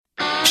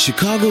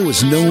Chicago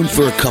is known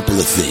for a couple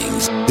of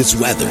things. Its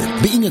weather,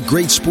 being a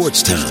great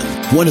sports town,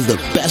 one of the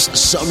best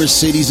summer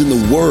cities in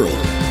the world,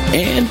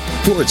 and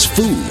for its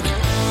food.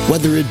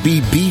 Whether it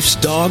be beefs,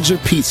 dogs, or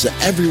pizza,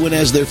 everyone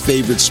has their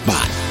favorite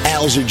spot.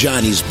 Al's or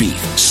Johnny's Beef,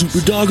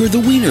 Superdog or the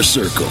Wiener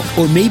Circle,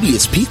 or maybe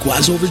it's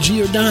Pequod's over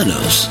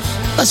Giordano's.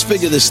 Let's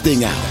figure this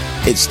thing out.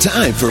 It's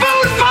time for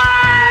Food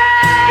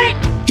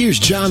Fight! Here's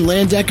John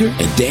Landecker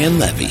and Dan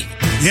Levy.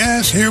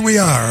 Yes, here we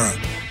are.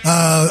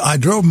 I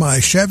drove my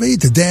Chevy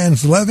to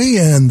Dan's levee,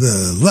 and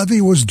the levee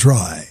was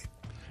dry.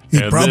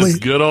 This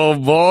good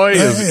old boy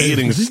is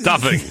eating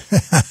stuffing.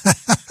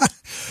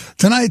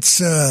 Tonight's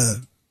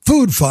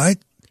food fight,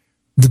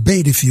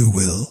 debate, if you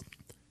will.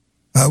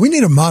 We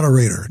need a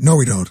moderator. No,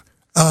 we don't.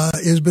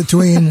 Is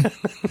between...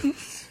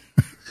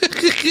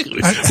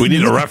 We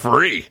need a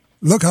referee.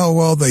 Look how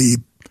well the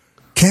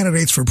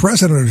candidates for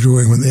president are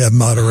doing when they have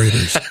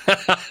moderators.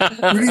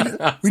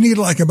 we need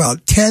like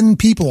about 10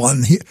 people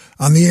on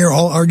the air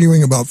all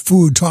arguing about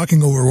food,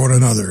 talking over one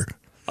another.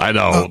 I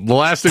know. The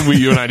last thing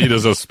you and I need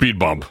is a speed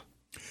bump.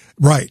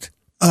 Right.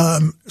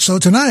 So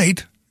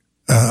tonight,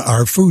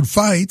 our food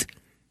fight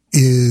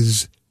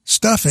is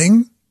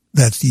stuffing,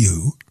 that's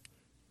you,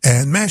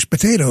 and mashed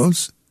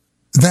potatoes,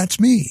 that's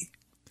me.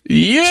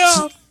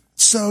 Yeah.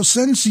 So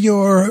since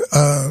you're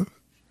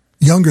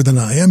younger than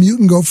I am, you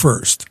can go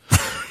first.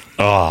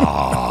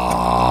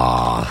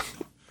 All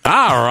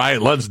right,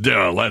 let's do it.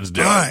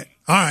 All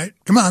right.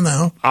 Come on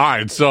now. All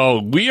right, so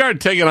we are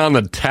taking on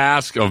the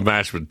task of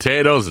mashed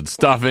potatoes and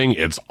stuffing.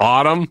 It's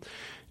autumn,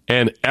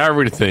 and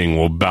everything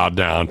will bow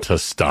down to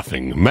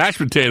stuffing. Mashed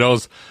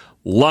potatoes,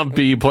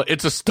 lumpy,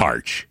 it's a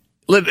starch.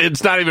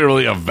 It's not even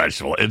really a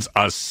vegetable. It's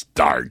a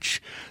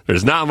starch.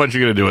 There's not much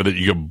you're going to do with it.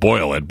 You can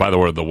boil it. By the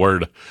way, the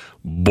word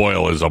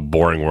boil is a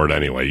boring word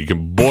anyway. You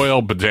can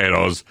boil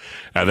potatoes,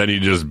 and then you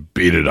just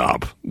beat it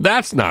up.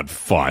 That's not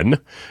fun.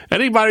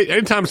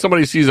 Anytime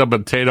somebody sees a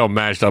potato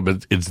mashed up,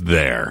 it's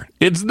there.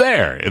 It's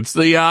there. It's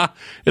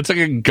it's like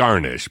a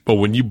garnish. But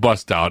when you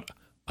bust out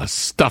a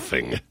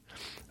stuffing,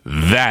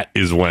 that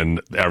is when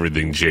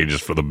everything changes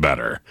for the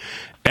better.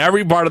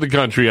 Every part of the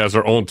country has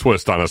their own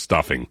twist on a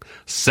stuffing.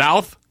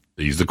 South,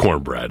 they use the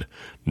cornbread.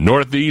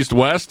 Northeast,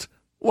 West,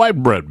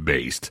 white bread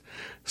based.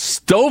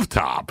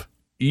 Stovetop.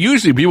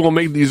 Usually people will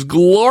make these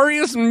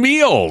glorious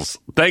meals.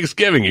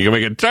 Thanksgiving, you can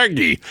make a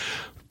turkey.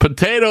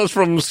 Potatoes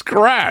from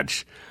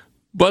scratch.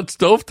 But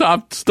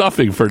stovetop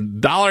stuffing for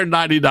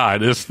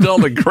 $1.99 is still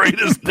the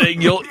greatest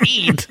thing you'll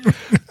eat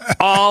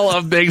all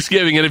of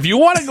Thanksgiving. And if you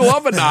want to go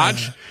up a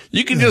notch,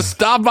 you can just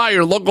stop by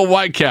your local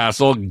White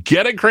Castle,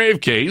 get a crave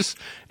case,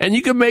 and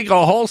you can make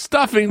a whole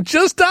stuffing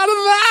just out of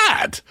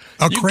that.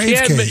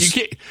 Crave case?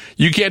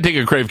 You can't take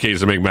a crave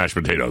case and make mashed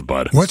potatoes,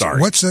 bud.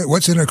 Sorry.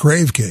 What's in a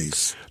crave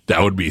case?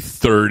 That would be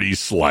 30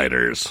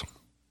 sliders.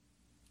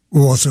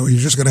 Well, so you're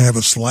just going to have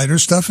a slider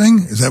stuffing?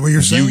 Is that what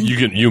you're saying?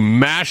 You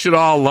mash it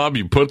all up.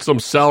 You put some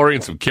celery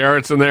and some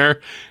carrots in there,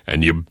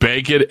 and you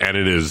bake it, and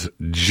it is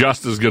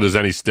just as good as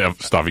any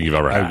stuffing you've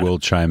ever had. I will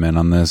chime in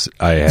on this.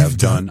 I've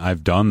done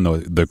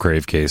the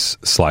crave case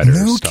slider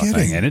stuffing,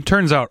 kidding. And it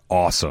turns out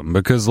awesome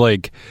because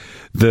like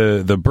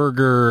the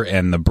burger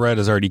and the bread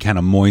is already kind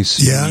of moist.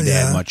 So you don't need to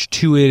add much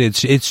to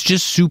it. It's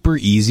just super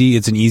easy.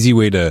 It's an easy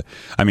way to,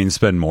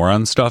 spend more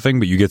on stuffing,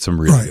 but you get some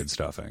really good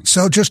stuffing.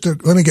 So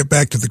let me get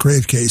back to the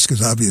crave case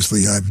because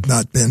obviously I've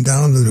not been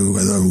down to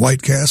the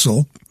White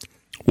Castle.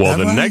 Well,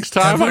 next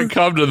time I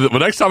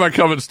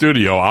come in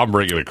studio, I'm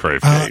bringing a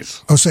crave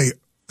case.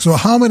 So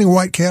how many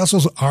White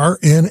Castles are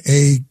in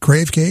a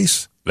crave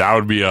case? That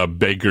would be a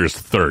baker's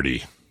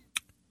 30.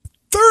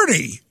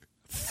 30?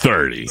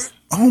 30.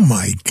 Oh,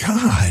 my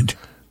God.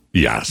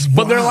 Yes.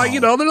 But they're like,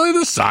 they're like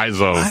the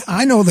size of...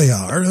 I know they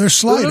are. They're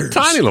sliders.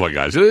 They're tiny little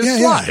guys. They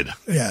slide.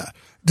 Yeah.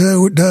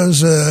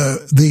 Does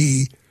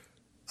the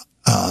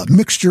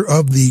mixture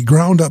of the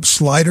ground-up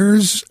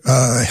sliders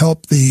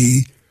help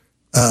the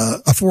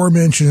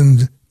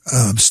aforementioned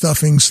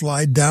stuffing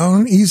slide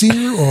down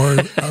easier?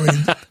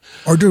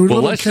 Or do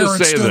little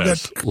carrots still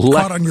get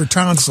caught on your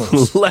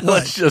tonsils?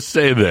 Let's just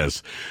say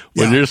this.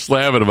 When you're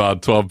slamming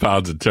about 12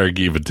 pounds of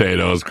turkey,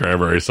 potatoes,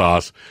 cranberry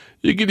sauce,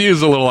 you could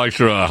use a little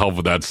extra help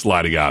with that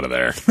sliding out of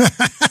there.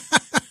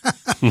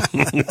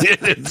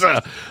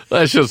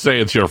 Let's just say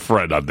it's your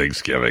friend on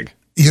Thanksgiving.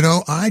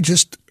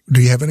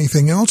 Do you have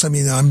anything else? I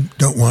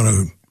don't want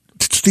to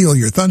steal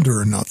your thunder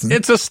or nothing.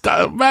 It's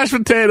mashed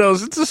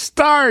potatoes. It's a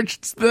starch.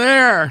 It's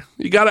there.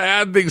 You got to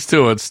add things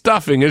to it.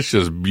 Stuffing, it's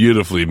just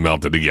beautifully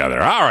melted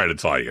together. All right,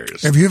 it's all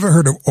yours. Have you ever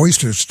heard of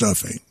oyster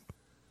stuffing?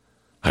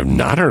 I've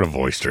not heard of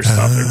oyster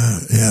stuffing.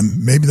 Yeah,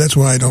 maybe that's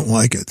why I don't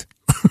like it.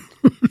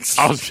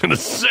 I was going to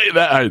say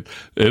that.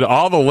 In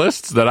all the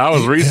lists that I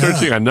was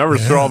researching, I never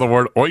saw the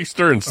word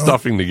oyster and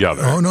stuffing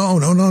together. Oh, no.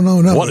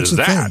 What is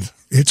that? Thing.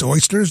 It's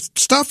oyster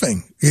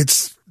stuffing.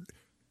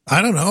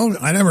 I don't know.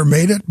 I never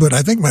made it, but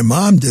I think my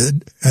mom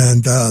did.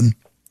 And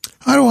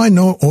how do I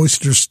know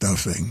oyster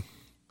stuffing?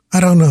 I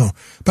don't know.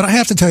 But I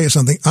have to tell you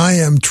something. I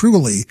am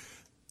truly,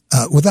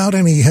 without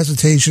any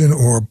hesitation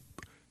or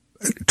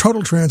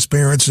total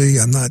transparency,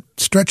 I'm not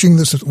stretching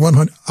this at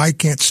 100. I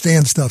can't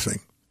stand stuffing.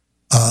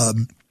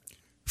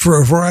 for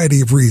a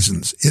variety of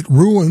reasons. It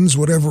ruins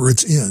whatever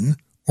it's in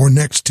or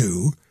next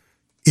to.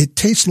 It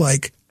tastes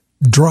like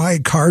dry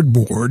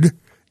cardboard.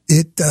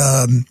 It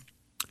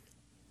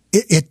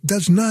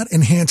does not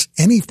enhance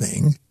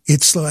anything.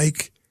 It's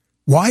like,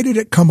 why did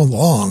it come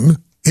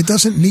along? It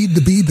doesn't need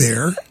to be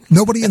there.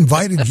 Nobody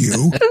invited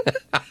you.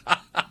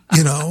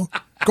 You know,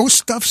 go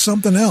stuff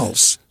something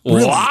else.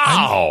 Really.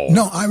 Wow.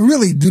 I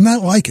really do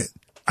not like it.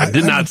 I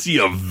did not see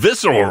a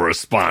visceral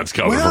response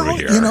coming from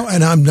here. You know,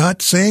 and I'm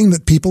not saying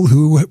that people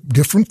who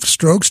different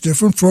strokes,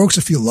 different folks.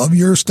 If you love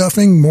your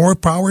stuffing, more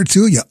power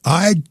to you.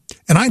 I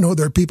know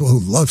there are people who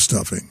love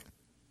stuffing,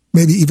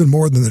 maybe even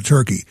more than the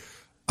turkey.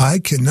 I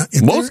cannot.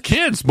 Most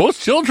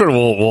children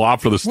will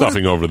opt for the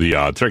stuffing over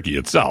the turkey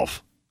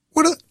itself.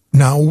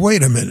 Now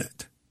wait a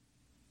minute.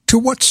 To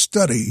what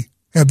study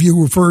have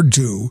you referred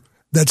to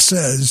that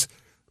says,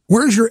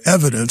 where's your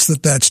evidence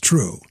that that's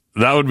true?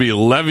 That would be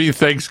Levy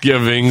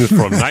Thanksgiving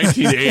from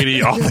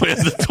 1980 all the way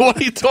to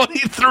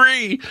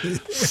 2023.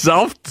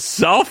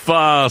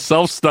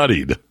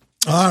 Self-studied.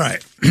 All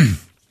right.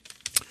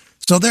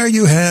 So there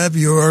you have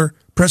your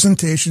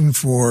presentation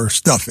for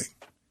stuffing.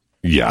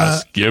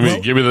 Yes. Give me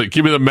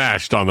the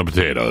mashed on the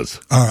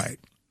potatoes. All right.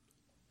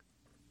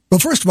 Well,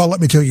 first of all, let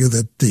me tell you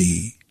that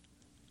the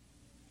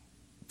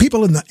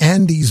people in the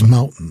Andes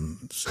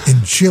Mountains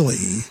in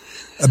Chile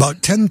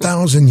about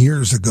 10,000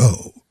 years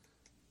ago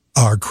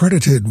are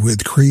credited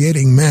with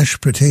creating mashed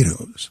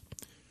potatoes.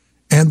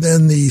 And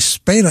then the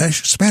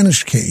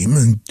Spanish came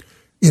and,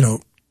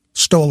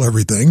 stole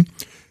everything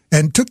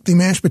and took the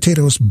mashed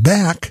potatoes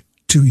back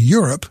to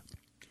Europe,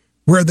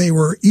 where they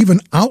were even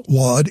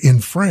outlawed in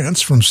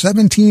France from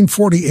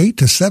 1748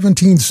 to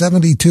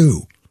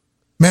 1772.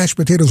 Mashed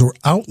potatoes were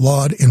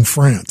outlawed in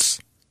France.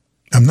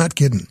 I'm not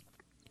kidding.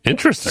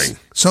 Interesting.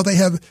 So they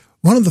have,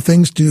 one of the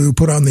things to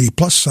put on the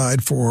plus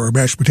side for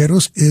mashed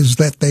potatoes is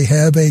that they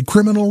have a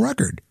criminal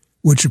record,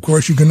 which, of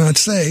course, you cannot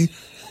say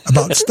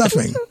about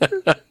stuffing.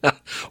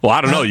 Well,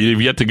 I don't know.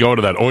 You've yet to go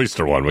to that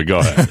oyster one, but go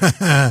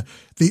ahead.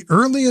 The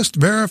earliest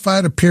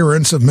verified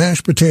appearance of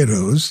mashed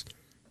potatoes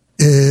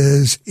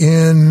is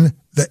in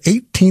the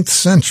 18th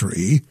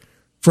century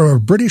from a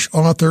British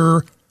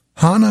author,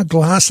 Hannah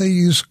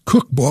Glassey's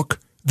cookbook,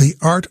 The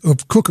Art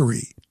of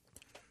Cookery.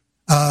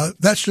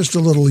 That's just a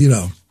little,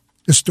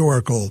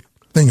 historical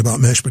thing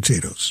about mashed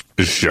potatoes.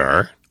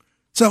 Sure.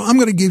 So I'm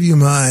going to give you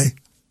my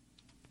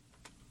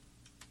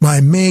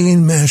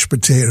main mashed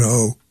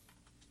potato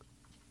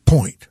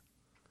point.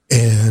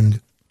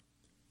 And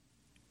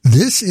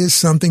this is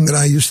something that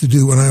I used to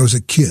do when I was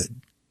a kid.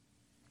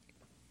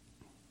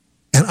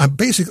 And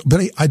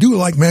but I do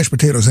like mashed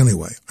potatoes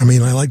anyway. I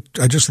mean, I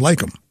just like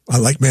them. I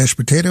like mashed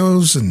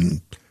potatoes,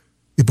 and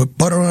you put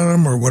butter on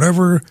them or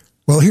whatever.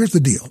 Well, here's the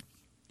deal.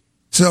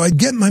 So I'd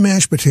get my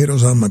mashed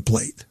potatoes on my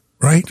plate,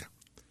 right?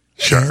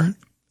 Sure.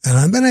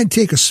 And then I'd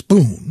take a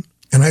spoon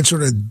and I'd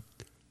sort of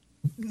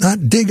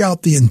not dig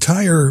out the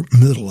entire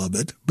middle of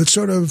it, but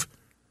sort of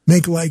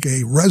make like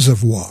a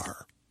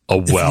reservoir. A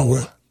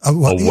well.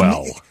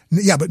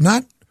 Yeah, but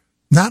not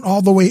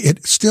all the way.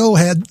 It still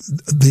had,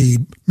 the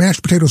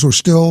mashed potatoes were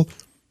still,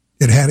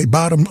 it had a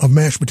bottom of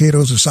mashed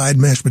potatoes, a side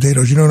mashed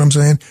potatoes. You know what I'm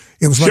saying?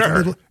 It was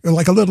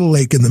like a little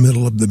lake in the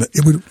middle of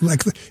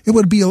it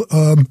would be a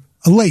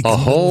lake. A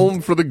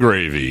home for the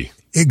gravy.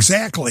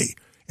 Exactly.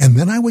 And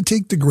then I would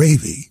take the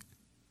gravy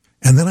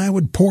and then I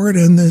would pour it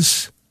in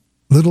this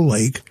little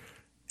lake,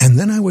 and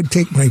then I would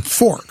take my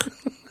fork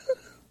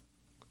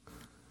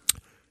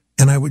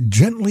and I would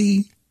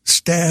gently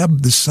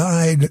stab the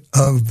side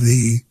of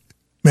the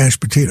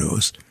mashed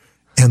potatoes,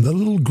 and the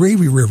little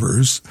gravy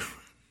rivers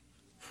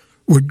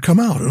would come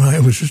out, and I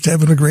was just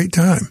having a great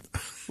time.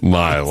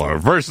 My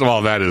Lord. First of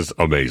all, that is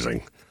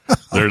amazing.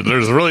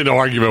 There's really no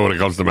argument when it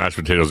comes to mashed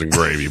potatoes and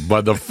gravy,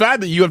 but the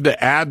fact that you have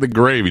to add the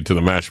gravy to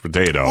the mashed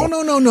potato. Oh,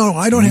 no.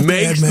 I don't have to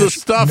add makes the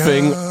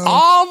stuffing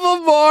all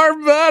the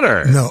more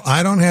better. No,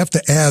 I don't have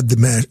to add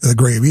the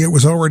gravy. It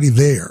was already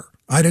there.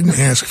 I didn't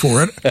ask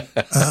for it.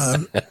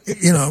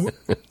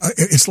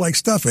 It's like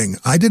stuffing.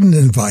 I didn't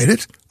invite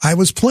it. I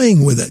was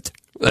playing with it.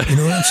 You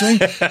know what I'm saying?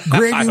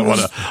 Gravy I don't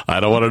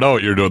want to know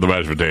what you're doing with the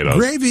mashed potatoes.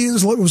 Gravy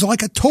was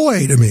like a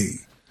toy to me.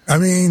 I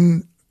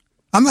mean,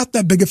 I'm not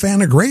that big a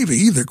fan of gravy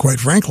either, quite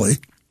frankly.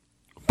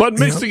 But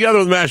mixed together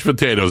with mashed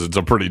potatoes, it's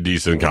a pretty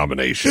decent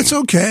combination. It's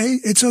okay.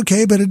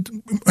 But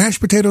mashed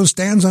potatoes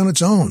stands on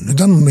its own. It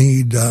doesn't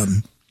need,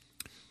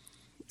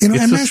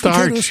 it's a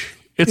starch.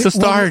 It's a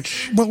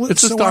starch.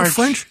 It's a starch.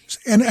 French,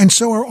 and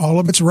so are all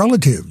of its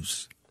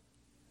relatives.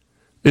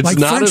 It's like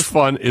not as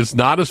fun. It's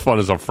not as fun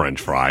as a French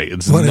fry.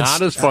 It's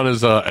not as fun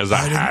as a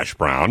hash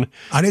brown.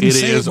 I didn't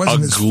say it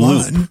wasn't as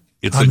fun.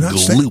 It's a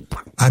gloop.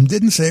 I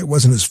didn't say it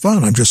wasn't as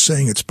fun. I'm just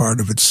saying it's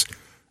part of its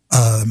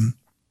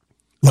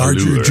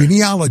larger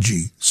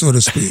genealogy, so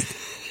to speak.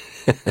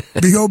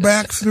 We go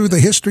back through the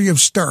history of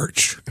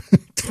starch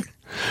to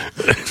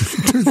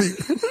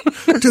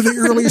the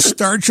early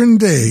starchin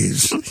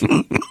days.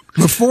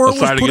 Before I'm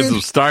trying to get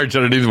some starch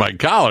underneath my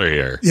collar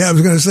here. Yeah, I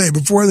was going to say,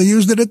 before they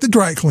used it at the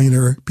dry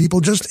cleaner,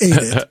 people just ate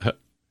it.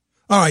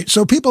 All right,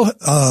 so people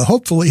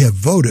hopefully have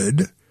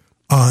voted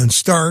on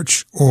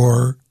starch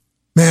or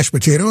mashed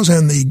potatoes,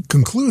 and the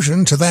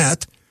conclusion to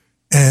that,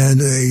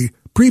 and a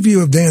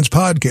preview of Dan's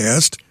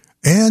podcast,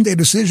 and a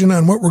decision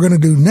on what we're going to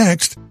do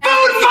next. Food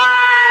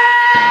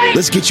fight!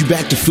 Let's get you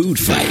back to Food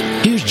Fight.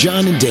 Here's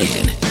John and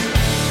Dan.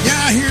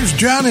 Yeah, here's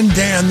John and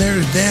Dan.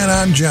 There's Dan,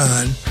 I'm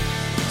John.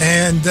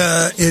 And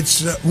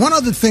it's one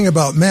other thing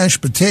about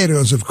mashed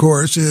potatoes, of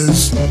course,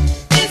 is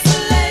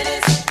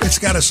it's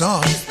got a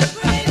song.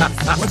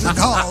 What's it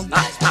called? Yeah.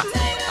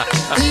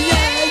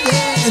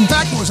 In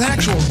fact, it was an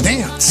actual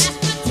dance.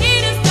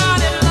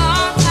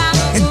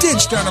 It did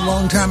start a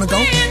long time ago.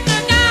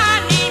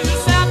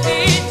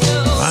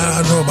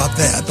 I don't know about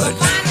that, but...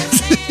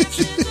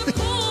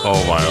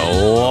 Oh, my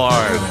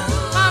Lord.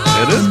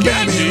 It is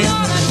catchy.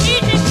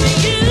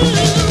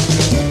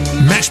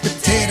 Mashed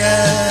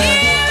potatoes.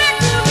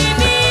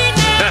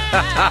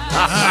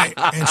 All right.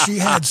 And she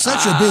had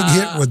such a big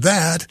hit with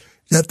that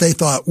they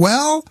thought,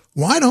 well,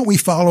 why don't we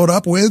follow it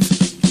up with...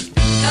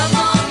 Come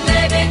on,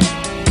 baby,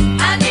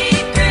 I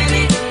need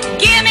gravy.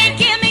 Gimme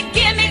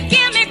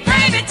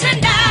gravy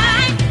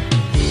tonight.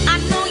 I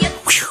know you...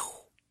 Whew.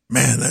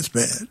 Man, that's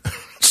bad.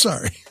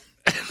 Sorry.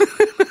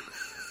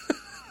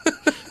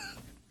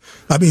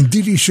 I mean,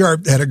 D.D.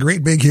 Sharp had a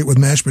great big hit with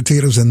mashed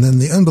potatoes, and then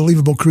the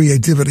unbelievable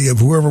creativity of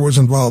whoever was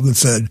involved and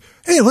said,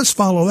 hey, let's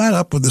follow that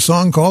up with a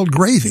song called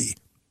Gravy.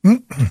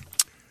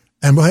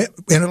 And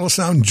it'll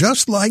sound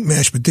just like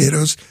mashed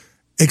potatoes,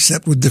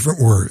 except with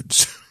different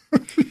words.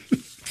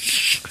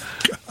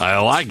 I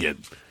like it.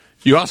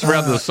 You also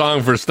have the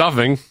song for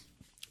stuffing.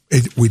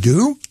 We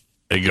do?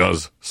 It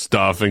goes,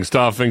 stuffing. It's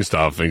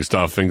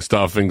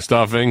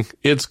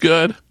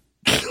good.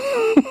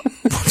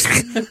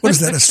 What is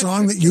that, a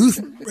song that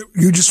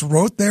you just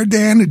wrote there,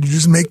 Dan? Did you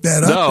just make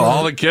that up? No,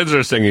 all the kids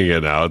are singing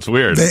it now. It's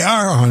weird. They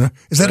are.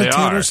 Is that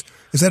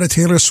a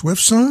Taylor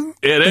Swift song?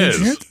 It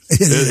is.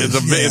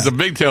 It's a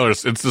big Taylor.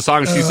 It's the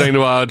song she sang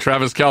to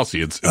Travis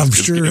Kelce. I'm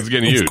sure. It's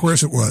getting huge. Of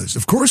course it was.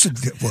 Of course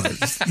it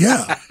was.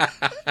 Yeah.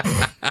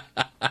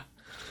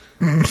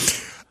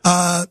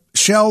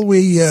 Shall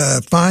we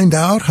find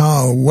out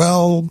how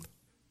well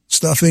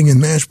stuffing and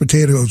mashed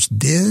potatoes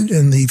did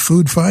in the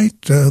food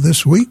fight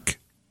this week?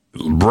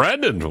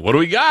 Brendan, what do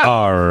we got?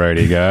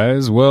 Alrighty,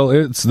 guys. Well,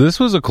 this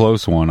was a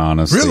close one,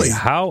 honestly. Really?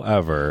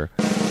 However,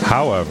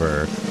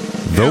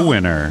 the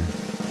winner,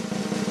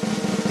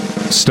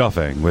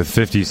 stuffing, with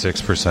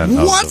 56% of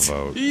the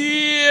vote.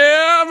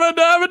 Yeah,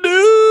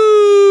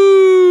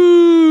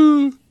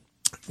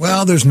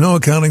 Well, there's no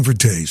accounting for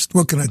taste.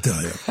 What can I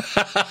tell you?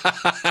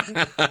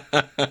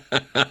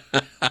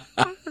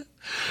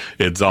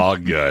 It's all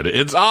good.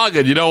 It's all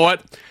good. You know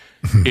what?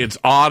 It's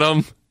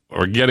autumn.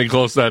 We're getting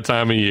close to that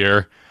time of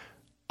year.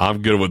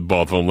 I'm good with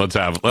both of them. Let's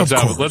have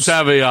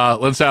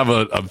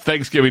a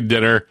Thanksgiving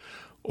dinner.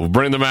 We'll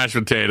bring the mashed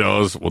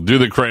potatoes. We'll do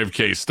the crave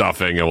case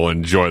stuffing, and we'll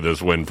enjoy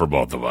this win for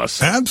both of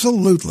us.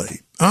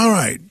 Absolutely. All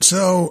right.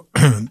 So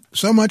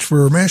much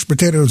for mashed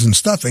potatoes and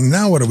stuffing.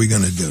 Now what are we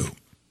going to do?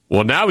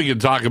 Well, now we can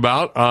talk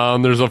about,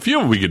 there's a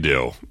few we could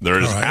do.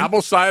 There's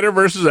apple cider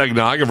versus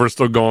eggnog, if we're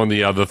still going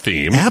the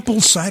theme.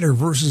 Apple cider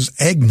versus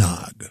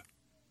eggnog.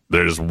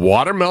 There's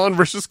watermelon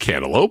versus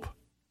cantaloupe.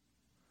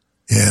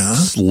 Yeah.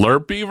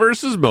 Slurpee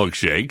versus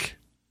milkshake.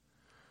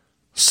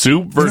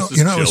 Soup versus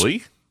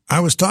chili.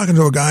 I was talking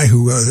to a guy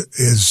who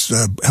is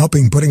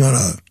helping putting on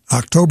a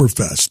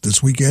Oktoberfest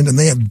this weekend, and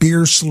they have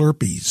beer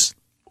Slurpees.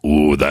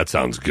 Ooh, that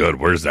sounds good.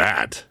 Where's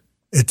that?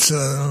 It's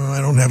I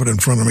don't have it in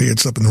front of me.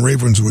 It's up in the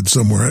Ravenswood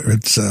somewhere.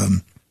 It's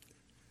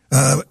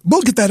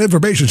we'll get that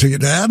information to you,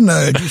 Dad, and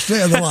just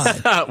stay on the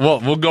line. Well,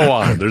 we'll go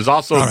on. There's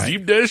also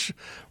deep dish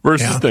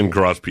versus thin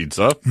crust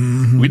pizza.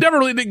 Mm-hmm. We never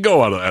really did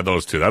go at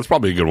those two. That's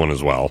probably a good one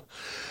as well.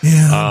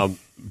 Yeah.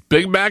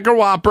 Big Mac or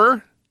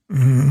Whopper.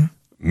 Mm-hmm.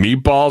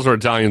 Meatballs or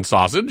Italian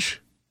sausage.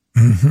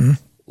 Mm-hmm.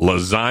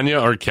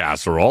 Lasagna or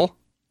casserole.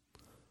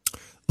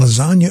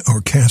 Lasagna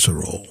or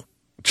casserole.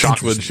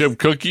 Chocolate chip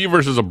cookie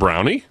versus a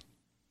brownie.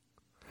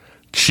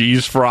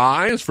 Cheese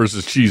fries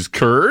versus cheese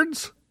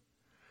curds.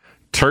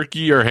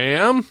 Turkey or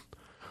ham.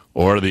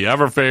 Or the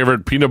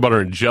ever-favorite peanut butter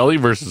and jelly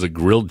versus a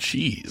grilled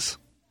cheese.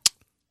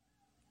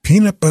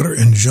 Peanut butter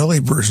and jelly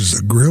versus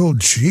a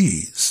grilled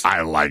cheese.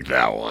 I like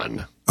that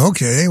one.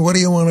 Okay, what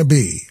do you want to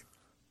be?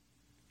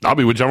 I'll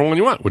be whichever one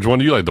you want. Which one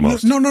do you like the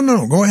most?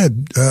 No. Go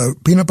ahead.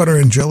 Peanut butter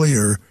and jelly,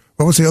 or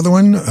what was the other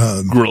one?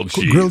 Grilled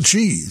cheese. Grilled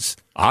cheese.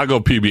 I'll go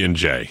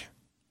PB&J.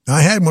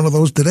 I had one of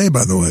those today,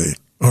 by the way.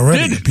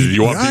 Already. Did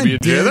you want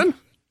PB&J then?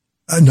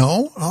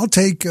 No, I'll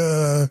take.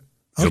 I'll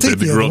take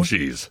the grilled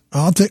cheese.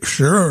 I'll take.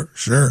 Sure.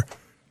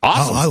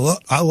 Awesome.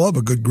 I love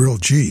a good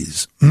grilled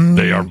cheese.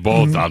 They are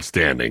both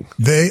outstanding.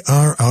 They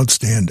are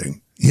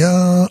outstanding.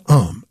 Yeah.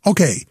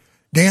 Okay.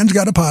 Dan's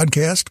got a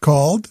podcast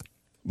called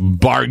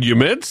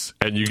Barguments,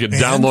 and you can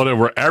download it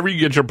wherever you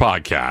get your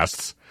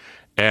podcasts.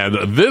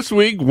 And this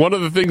week, one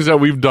of the things that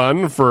we've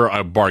done for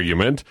a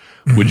bargument,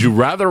 would you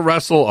rather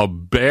wrestle a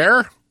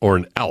bear or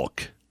an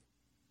elk?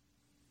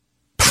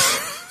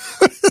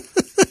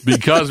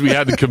 because we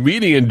had the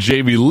comedian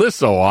Jamie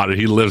Lissow on it.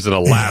 He lives in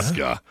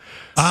Alaska.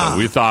 So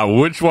we thought,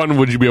 which one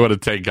would you be able to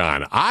take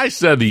on? I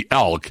said the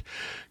elk,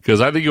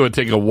 because I think it would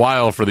take a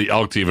while for the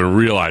elk to even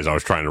realize I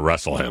was trying to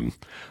wrestle him.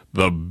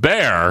 The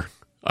bear,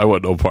 I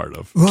want no part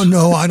of. Well,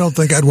 no, I don't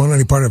think I'd want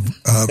any part of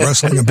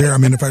wrestling a bear. I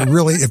mean,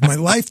 if my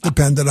life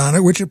depended on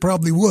it, which it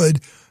probably would,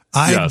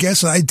 I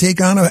guess I'd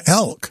take on an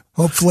elk.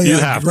 Hopefully,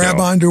 I'd grab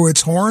onto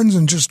its horns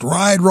and just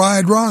ride.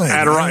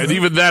 And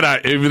even then, I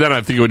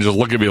think it would just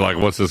look at me like,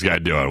 "What's this guy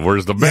doing?"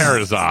 Whereas the bear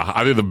is,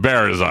 I think the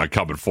bear is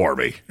coming for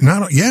me.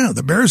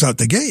 The bear's out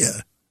to get you.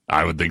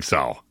 I would think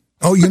so.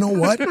 Oh, you know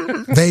what?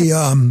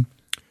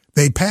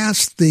 They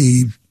passed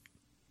the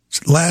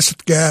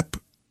last gap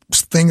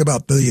thing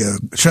about the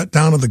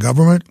shutdown of the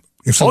government.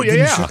 If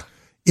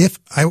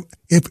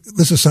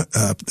this is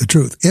the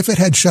truth, if it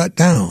had shut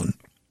down,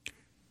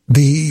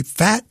 the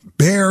fat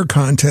bear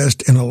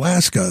contest in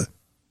Alaska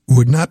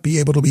would not be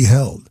able to be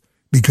held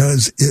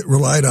because it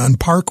relied on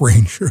park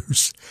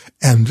rangers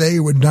and they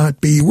would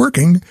not be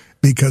working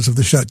because of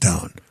the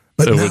shutdown.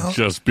 But it would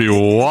just be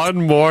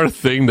one more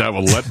thing that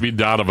will let me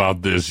down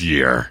about this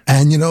year.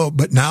 And,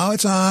 but now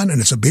it's on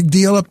and it's a big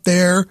deal up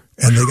there.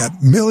 And they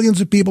got millions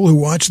of people who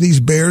watch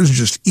these bears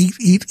just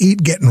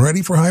eat, getting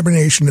ready for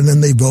hibernation. And then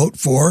they vote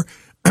for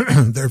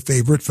their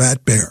favorite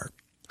fat bear.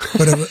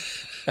 But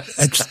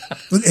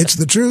it's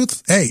the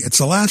truth. Hey,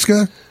 it's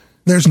Alaska.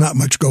 There's not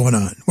much going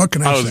on. What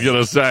can I say? I was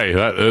going to say,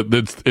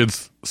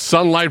 it's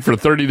sunlight for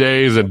 30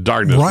 days and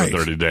darkness for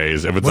 30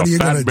 days. If it's a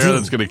fat bear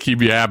that's going to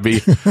keep you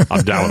happy,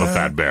 I'm down with a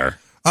fat bear.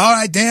 All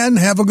right, Dan,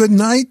 have a good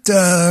night.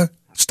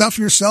 Stuff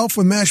yourself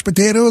with mashed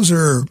potatoes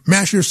or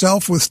mash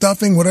yourself with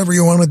stuffing, whatever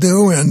you want to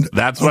do. And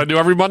that's what I do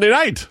every Monday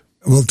night.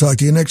 We'll talk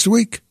to you next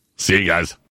week. See you guys.